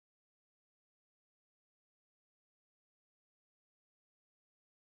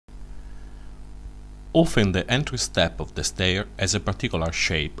Often the entry step of the stair has a particular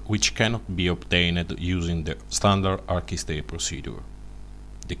shape which cannot be obtained using the standard ArchiStair procedure.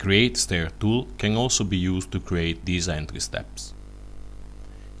 The Create Stair tool can also be used to create these entry steps.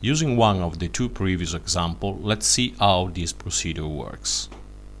 Using one of the two previous examples, let's see how this procedure works.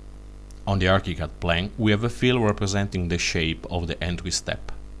 On the ArchiCAD plane, we have a field representing the shape of the entry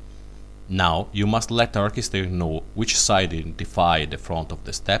step. Now you must let ArchiStair know which side identifies the front of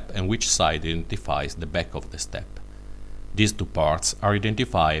the step and which side identifies the back of the step. These two parts are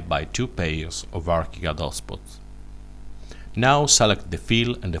identified by two pairs of ArchiCAD hotspots. Now select the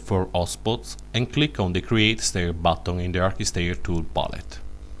field and the four hotspots and click on the Create Stair button in the ArchiStair tool palette.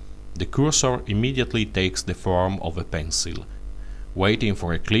 The cursor immediately takes the form of a pencil, waiting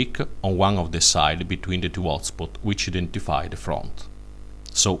for a click on one of the sides between the two hotspots which identify the front.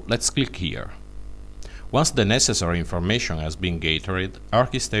 So let's click here. Once the necessary information has been gathered,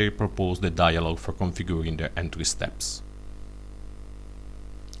 ArchiStair proposes the dialog for configuring the entry steps.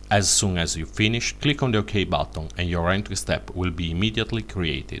 As soon as you finish, click on the OK button and your entry step will be immediately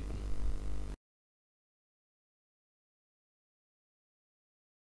created.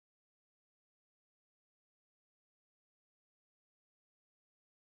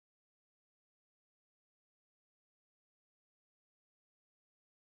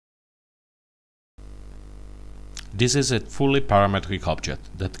 This is a fully parametric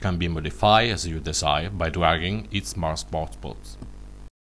object that can be modified as you desire by dragging its smart spots.